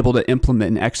going to be able to implement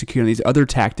and execute on these other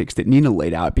tactics that Nina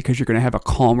laid out, because you're going to have a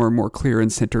calmer, more clear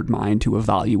and centered mind to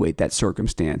evaluate that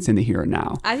circumstance in the here and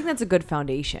now. I think that's a good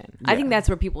foundation. Yeah. I think that's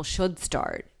where people should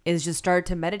start, is just start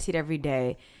to meditate every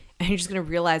day. And you're just going to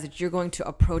realize that you're going to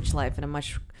approach life in a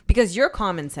much, because you're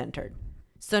calm and centered.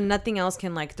 So nothing else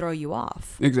can like throw you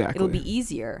off. Exactly. It'll be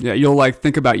easier. Yeah, you'll like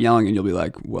think about yelling and you'll be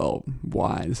like, well,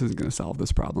 why? This isn't going to solve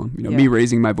this problem. You know, me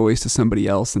raising my voice to somebody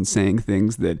else and saying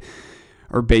things that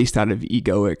are based out of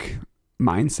egoic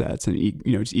mindsets and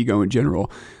just ego in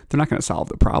general, they're not going to solve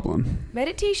the problem.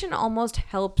 Meditation almost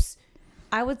helps,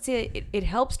 I would say it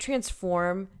helps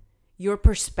transform your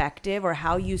perspective or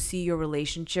how you see your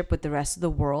relationship with the rest of the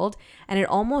world, and it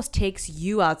almost takes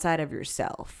you outside of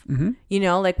yourself. Mm-hmm. You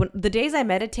know, like when the days I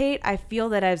meditate, I feel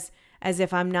that as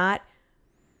if I'm not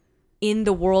in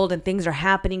the world and things are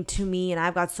happening to me and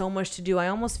I've got so much to do. I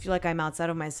almost feel like I'm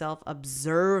outside of myself,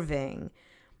 observing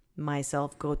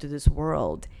myself go through this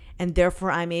world, and therefore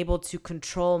I'm able to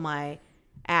control my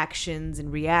actions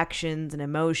and reactions and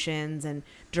emotions and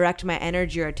direct my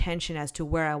energy or attention as to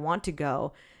where I want to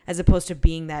go, as opposed to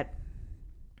being that,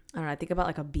 I don't know, I think about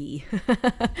like a bee.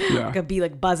 Like a bee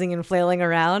like buzzing and flailing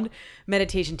around.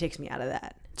 Meditation takes me out of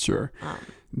that. Sure.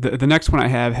 The next one I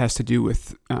have has to do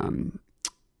with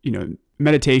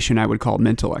meditation. I would call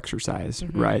mental exercise,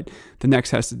 mm-hmm. right? The next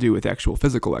has to do with actual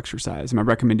physical exercise. My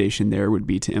recommendation there would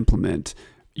be to implement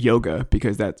yoga,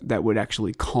 because that would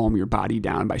actually calm your body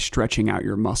down by stretching out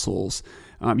your muscles.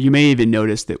 You may even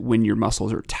notice that when your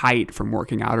muscles are tight from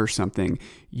working out or something,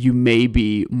 you may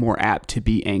be more apt to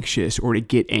be anxious or to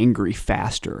get angry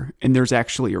faster. And there's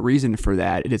actually a reason for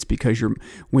that. And it's because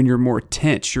when you're more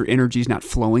tense, your energy is not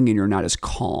flowing and you're not as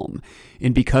calm.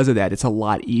 And because of that, it's a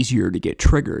lot easier to get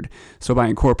triggered. So by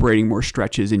incorporating more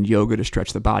stretches and yoga to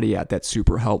stretch the body out, that's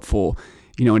super helpful.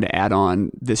 And to add on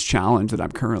this challenge that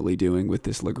I'm currently doing with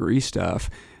this Lagree stuff,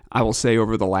 I will say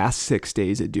over the last 6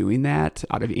 days of doing that,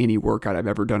 out of any workout I've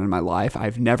ever done in my life,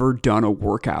 I've never done a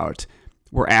workout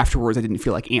where afterwards I didn't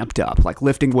feel like amped up, like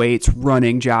lifting weights,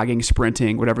 running, jogging,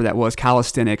 sprinting, whatever that was,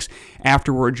 calisthenics.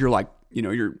 Afterwards, you're like,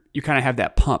 you kind of have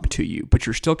that pump to you, but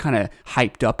you're still kind of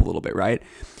hyped up a little bit, right?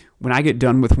 When I get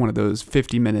done with one of those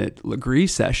 50-minute Lagree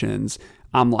sessions,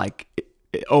 I'm like,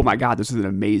 oh my God, this is an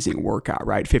amazing workout,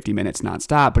 right? 50 minutes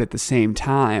nonstop. But at the same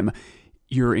time,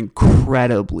 you're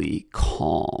incredibly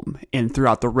calm. And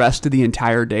throughout the rest of the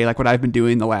entire day, like what I've been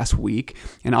doing the last week,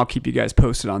 and I'll keep you guys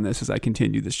posted on this as I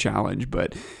continue this challenge,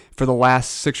 but for the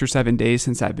last 6 or 7 days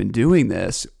since I've been doing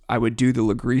this, I would do the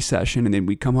Lagree session and then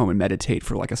we'd come home and meditate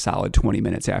for like a solid 20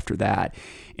 minutes after that.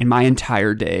 And my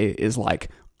entire day is like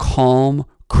calm,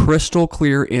 crystal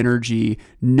clear energy,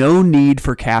 no need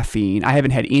for caffeine. I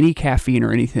haven't had any caffeine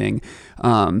or anything.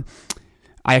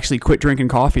 I actually quit drinking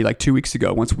coffee like 2 weeks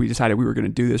ago once we decided we were going to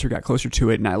do this or got closer to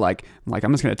it. And I'm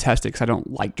just going to test it because I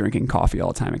don't like drinking coffee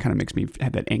all the time. It kind of makes me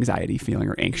have that anxiety feeling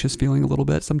or anxious feeling a little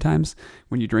bit sometimes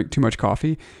when you drink too much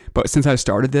coffee. But since I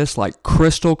started this, like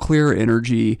crystal clear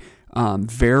energy,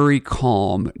 very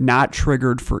calm, not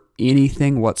triggered for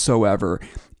anything whatsoever.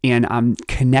 And I'm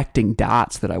connecting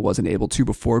dots that I wasn't able to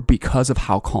before because of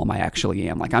how calm I actually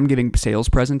am. Like I'm giving sales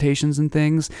presentations and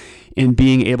things and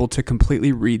being able to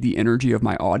completely read the energy of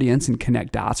my audience and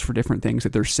connect dots for different things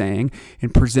that they're saying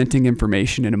and presenting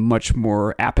information in a much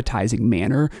more appetizing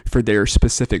manner for their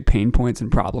specific pain points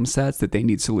and problem sets that they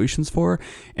need solutions for.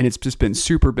 And it's just been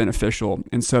super beneficial.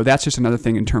 And so that's just another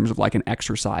thing in terms of like an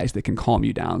exercise that can calm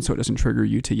you down so it doesn't trigger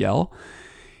you to yell.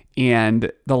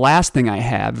 And the last thing I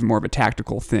have, more of a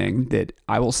tactical thing that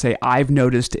I will say I've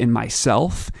noticed in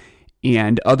myself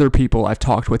and other people I've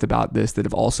talked with about this that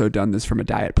have also done this from a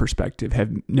diet perspective have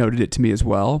noted it to me as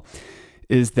well,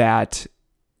 is that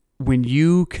when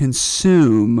you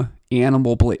consume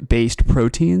animal-based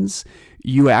proteins,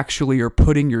 you actually are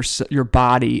putting your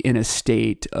body in a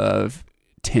state of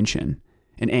tension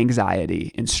and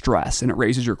anxiety and stress, and it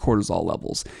raises your cortisol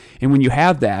levels. And when you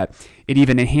have that, it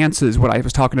even enhances what I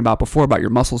was talking about before about your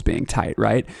muscles being tight,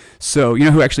 right? So,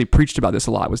 who actually preached about this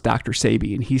a lot was Dr.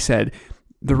 Sebi, and he said,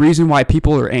 the reason why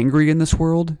people are angry in this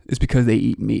world is because they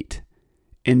eat meat.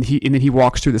 and then he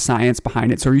walks through the science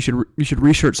behind it. So you should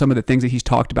research some of the things that he's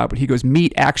talked about. But he goes,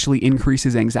 meat actually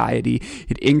increases anxiety.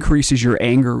 It increases your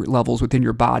anger levels within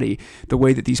your body. The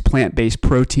way that these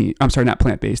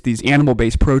these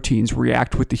animal-based proteins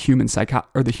react with the human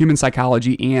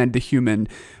psychology and the human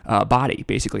body,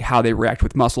 basically how they react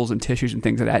with muscles and tissues and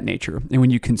things of that nature. And when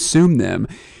you consume them,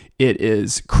 it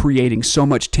is creating so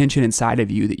much tension inside of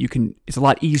you that it's a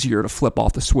lot easier to flip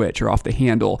off the switch or off the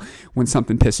handle when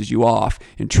something pisses you off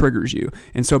and triggers you.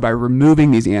 And so by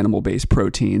removing these animal-based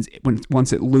proteins,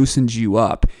 once it loosens you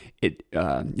up, it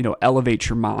elevates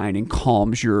your mind and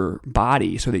calms your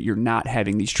body so that you're not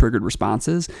having these triggered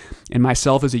responses. And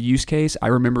myself as a use case, I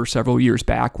remember several years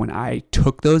back when I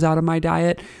took those out of my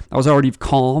diet, I was already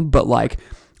calm, but like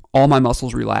all my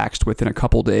muscles relaxed within a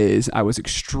couple days. I was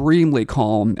extremely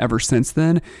calm ever since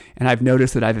then. And I've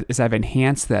noticed that as I've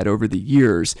enhanced that over the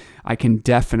years, I can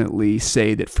definitely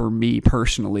say that for me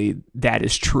personally, that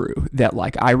is true. That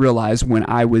like I realized when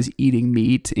I was eating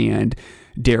meat and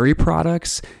dairy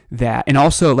products and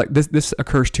also like this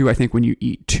occurs too, I think, when you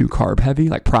eat too carb heavy,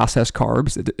 like processed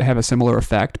carbs that have a similar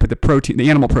effect, but the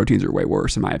animal proteins are way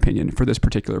worse in my opinion for this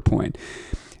particular point.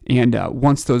 And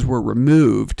once those were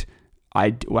removed,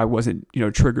 I wasn't,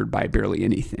 triggered by barely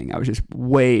anything. I was just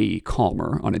way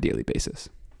calmer on a daily basis.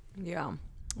 Yeah,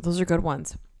 those are good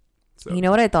ones. So. You know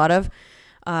what I thought of?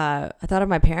 I thought of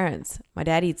my parents. My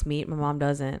dad eats meat. My mom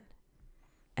doesn't.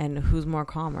 And who's more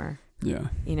calmer? Yeah.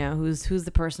 Who's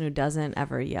the person who doesn't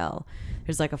ever yell?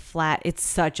 There's like it's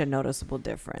such a noticeable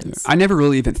difference. Yeah. I never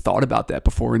really even thought about that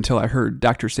before until I heard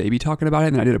Dr. Sebi talking about it.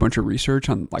 And then I did a bunch of research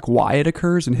on like why it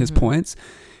occurs and his points.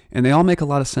 And they all make a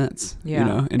lot of sense,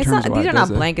 yeah. In terms of why these are it does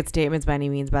not blanket statements by any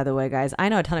means, by the way, guys. I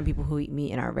know a ton of people who eat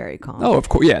meat and are very calm. Oh, of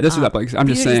course. Yeah, this is not blanket. I'm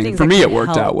just saying, for me, it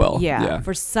worked out well. Yeah.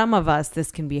 For some of us, this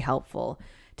can be helpful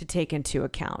to take into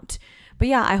account. But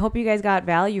yeah, I hope you guys got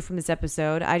value from this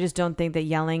episode. I just don't think that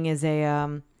yelling is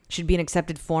should be an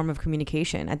accepted form of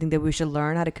communication. I think that we should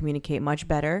learn how to communicate much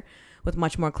better with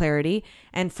much more clarity.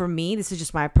 And for me, this is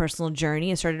just my personal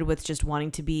journey. It started with just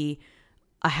wanting to be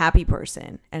a happy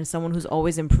person and someone who's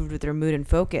always improved with their mood and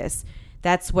focus.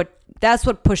 That's what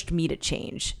pushed me to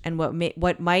change, and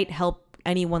what might help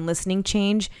anyone listening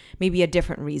change, maybe a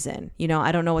different reason.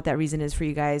 I don't know what that reason is for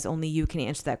you guys. Only you can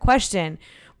answer that question.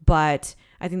 But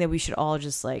I think that we should all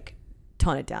just like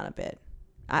tone it down a bit.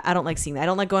 I don't like seeing that. I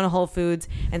don't like going to Whole Foods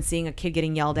and seeing a kid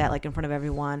getting yelled at like in front of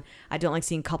everyone. I don't like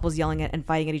seeing couples yelling at and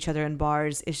fighting at each other in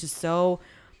bars. It's just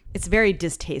it's very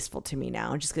distasteful to me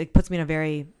now. It just like puts me in a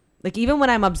very, like, even when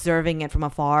I'm observing it from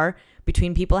afar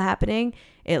between people happening,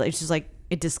 it's just like,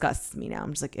 it disgusts me now.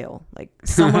 I'm just like, ew, like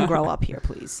someone grow up here,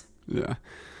 please. Yeah.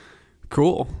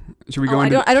 Cool. Should we go I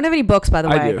don't have any books, by the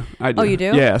way. I do. Oh, you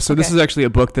do? Yeah. So This is actually a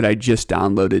book that I just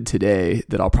downloaded today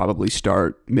that I'll probably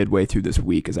start midway through this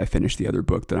week as I finish the other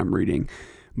book that I'm reading.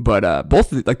 But both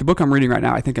the book I'm reading right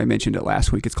now, I think I mentioned it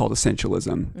last week. It's called Essentialism.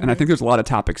 Mm-hmm. And I think there's a lot of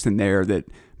topics in there that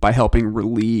by helping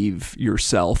relieve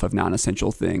yourself of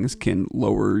non-essential things can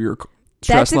lower your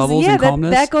stress levels and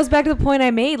calmness. That goes back to the point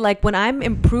I made. Like when I'm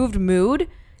improved mood,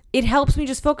 it helps me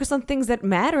just focus on things that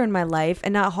matter in my life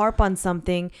and not harp on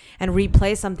something and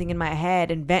replay something in my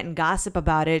head and vent and gossip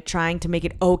about it, trying to make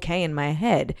it okay in my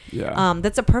head. Yeah.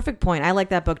 That's a perfect point. I like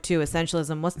that book too,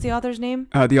 Essentialism. What's the author's name?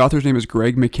 The author's name is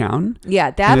Greg McKeown.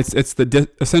 Yeah. It's the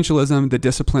Essentialism, the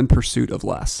Disciplined Pursuit of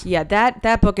Less. Yeah,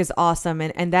 that book is awesome.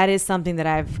 And that is something that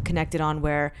I've connected on,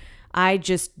 where I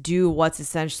just do what's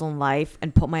essential in life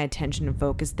and put my attention and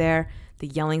focus there. The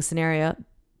yelling scenario,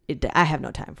 I have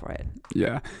no time for it.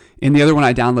 Yeah. And the other one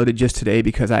I downloaded just today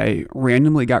because I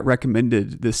randomly got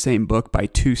recommended the same book by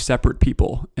two separate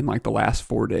people in like the last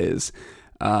 4 days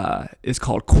is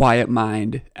called Quiet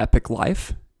Mind, Epic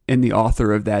Life. And the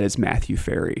author of that is Matthew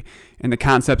Ferry. And the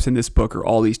concepts in this book are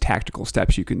all these tactical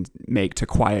steps you can make to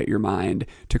quiet your mind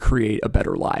to create a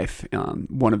better life.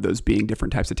 One of those being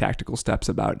different types of tactical steps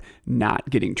about not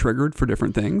getting triggered for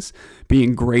different things,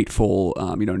 being grateful,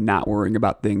 not worrying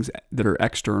about things that are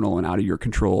external and out of your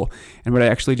control. And what I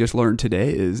actually just learned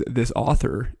today is this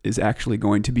author is actually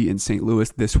going to be in St. Louis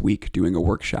this week doing a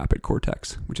workshop at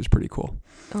Cortex, which is pretty cool.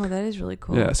 Oh, that is really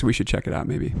cool. Yeah, so we should check it out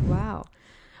maybe. Wow.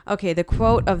 Okay, the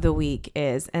quote of the week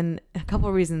is, and a couple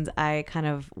of reasons I kind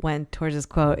of went towards this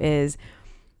quote is,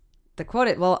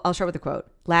 I'll start with the quote.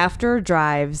 Laughter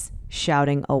drives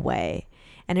shouting away.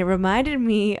 And it reminded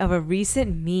me of a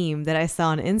recent meme that I saw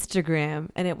on Instagram,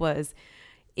 and it was,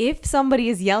 if somebody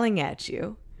is yelling at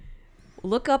you,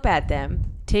 look up at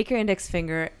them, take your index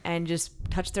finger, and just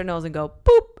touch their nose and go,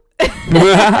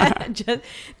 boop. Just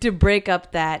to break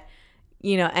up that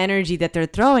energy that they're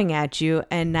throwing at you,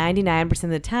 and 99% of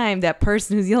the time that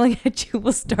person who's yelling at you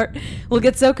will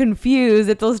get so confused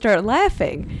that they'll start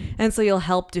laughing, and so you'll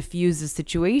help diffuse the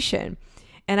situation.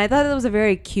 And I thought that was a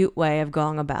very cute way of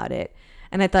going about it.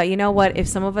 And I thought, you know what, if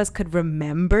some of us could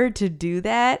remember to do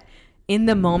that in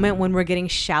the moment when we're getting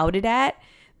shouted at,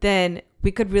 then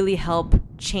we could really help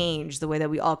change the way that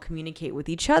we all communicate with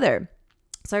each other.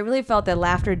 So I really felt that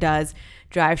laughter does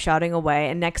drive shouting away.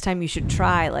 And next time you should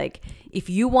try, like, if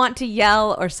you want to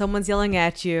yell or someone's yelling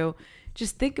at you,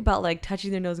 just think about like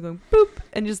touching their nose and going boop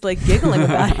and just like giggling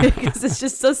about it, because it's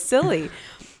just so silly.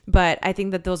 But I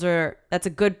think that that's a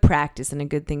good practice and a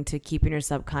good thing to keep in your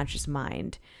subconscious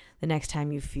mind the next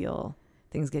time you feel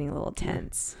things getting a little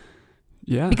tense.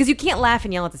 Yeah. Because you can't laugh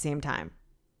and yell at the same time.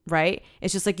 Right?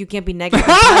 It's just like you can't be negative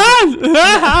and positive.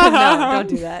 No, don't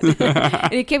do that.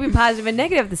 And you can't be positive and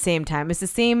negative at the same time. It's the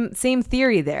same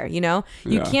theory there,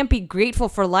 You can't be grateful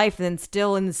for life and then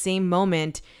still in the same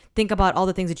moment think about all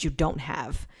the things that you don't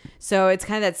have. So it's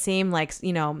kind of that same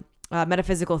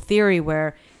metaphysical theory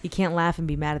where you can't laugh and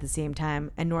be mad at the same time,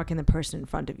 and nor can the person in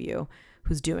front of you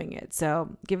who's doing it.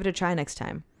 So give it a try next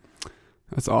time.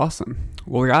 That's awesome.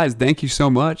 Well, guys, thank you so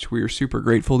much. We are super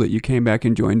grateful that you came back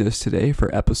and joined us today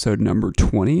for episode number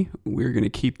 20. We're going to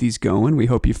keep these going. We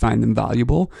hope you find them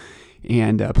valuable.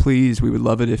 And please, we would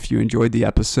love it if you enjoyed the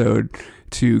episode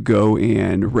to go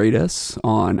and rate us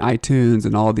on iTunes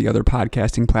and all the other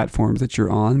podcasting platforms that you're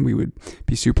on. We would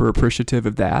be super appreciative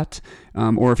of that.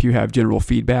 Or if you have general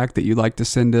feedback that you'd like to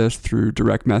send us through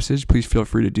direct message, please feel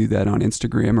free to do that on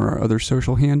Instagram or our other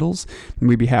social handles, and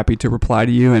we'd be happy to reply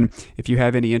to you. And if you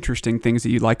have any interesting things that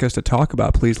you'd like us to talk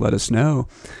about, please let us know.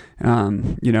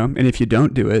 And if you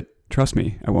don't do it, trust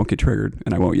me, I won't get triggered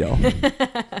and I won't yell.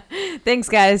 Thanks,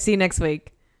 guys. See you next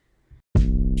week.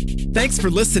 Thanks for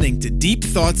listening to Deep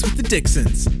Thoughts with the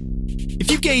Dixons. If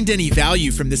you gained any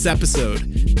value from this episode,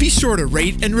 be sure to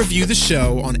rate and review the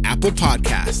show on Apple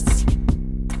Podcasts.